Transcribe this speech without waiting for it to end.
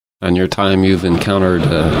In your time, you've encountered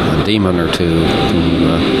a demon or two.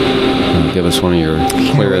 Can you give us one of your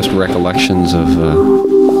clearest recollections of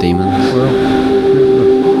demons? Well,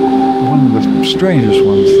 one of the strangest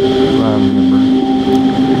ones that I remember,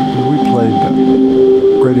 we played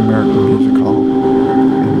the Great American Music Hall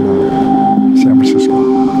in San Francisco.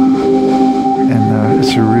 And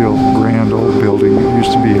it's a real grand old building. It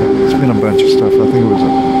used to be, it's been a bunch of stuff. I think it was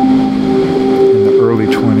in the early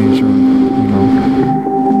 20s or,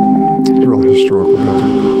 real historical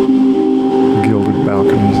building, gilded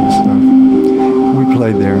balconies and stuff. We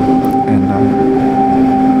played there, and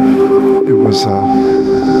it was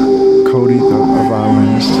Cody, the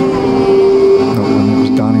violinist, it was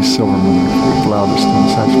Donnie Silverman, the loudest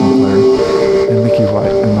saxophone player, and Mickey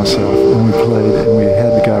White and myself, and we played, and we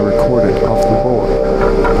had the guy recorded off the board.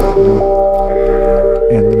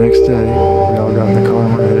 And the next day, we all got in the car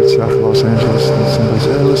and we headed south to Los Angeles, and somebody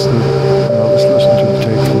said, hey, let's listen to the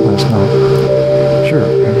tape from last night. Sure,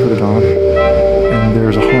 and put it on, and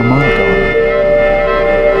there's a harmonica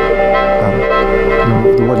on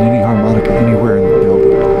it. There wasn't any harmonica anywhere in the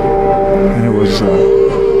building, and it was on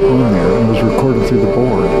there, and it was recorded through the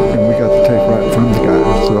board, and we got the tape right from the guy,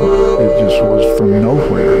 so it just was from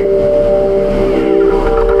nowhere.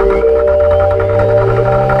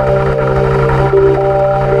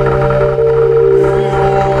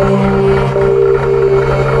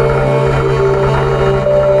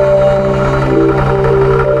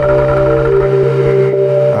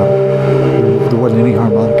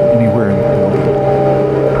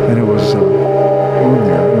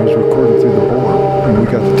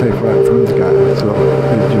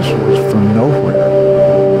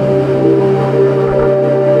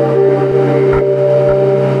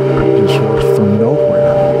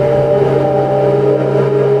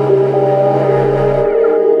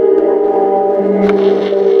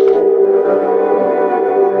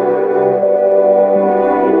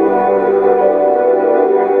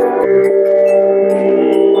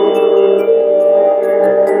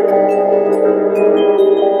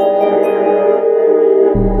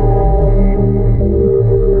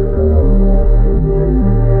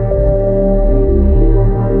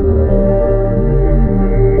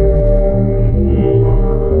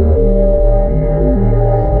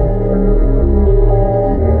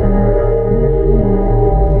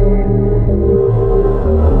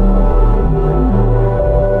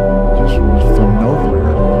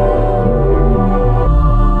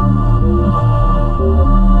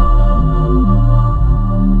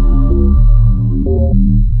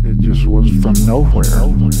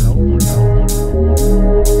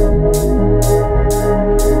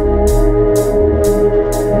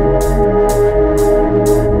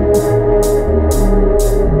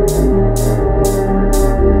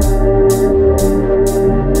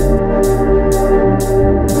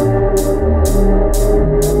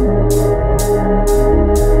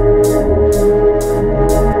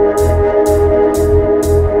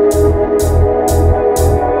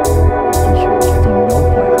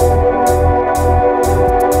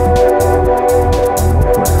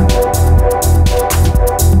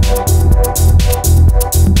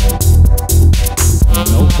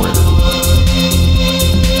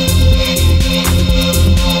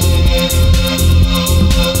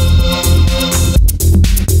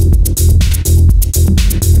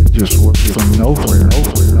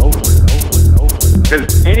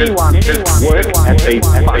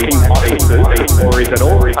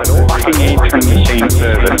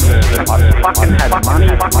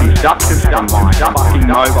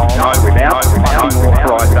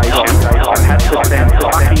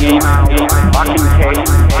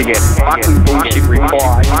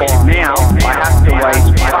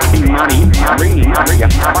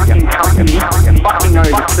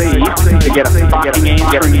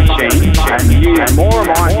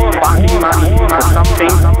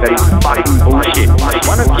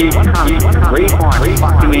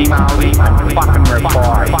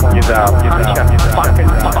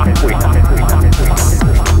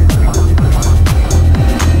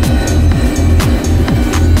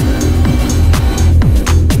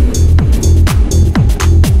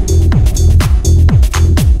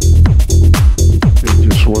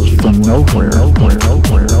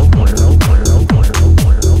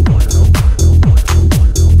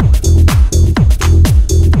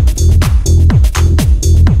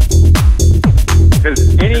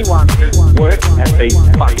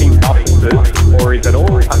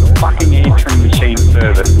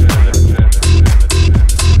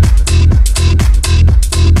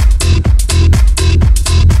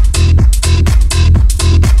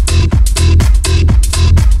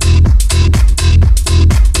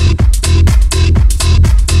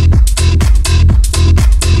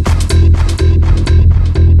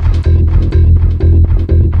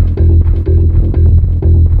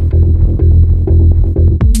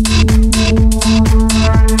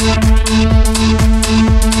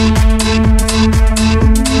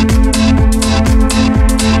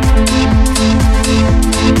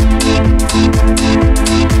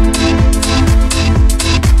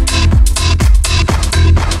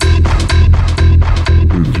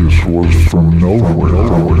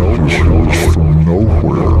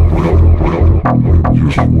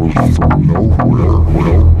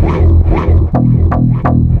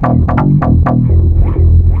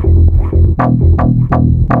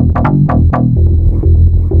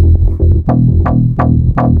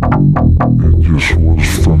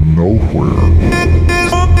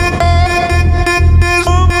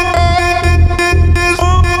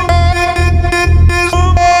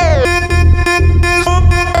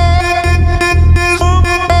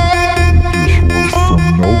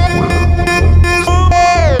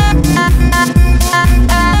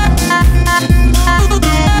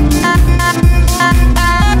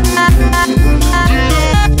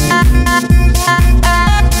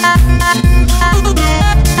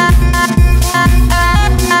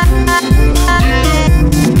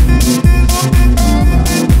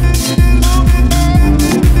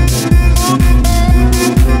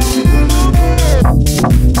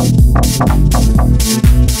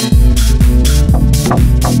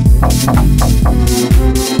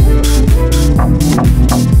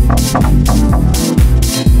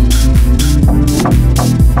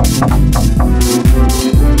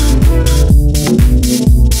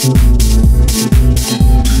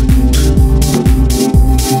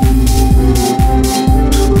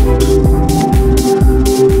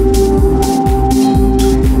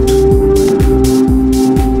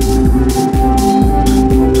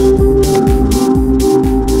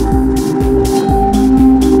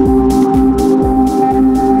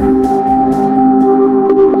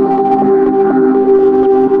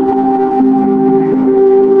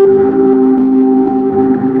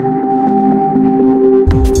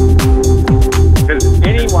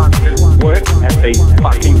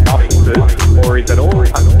 stories that, oh,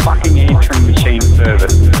 I'm fucking answering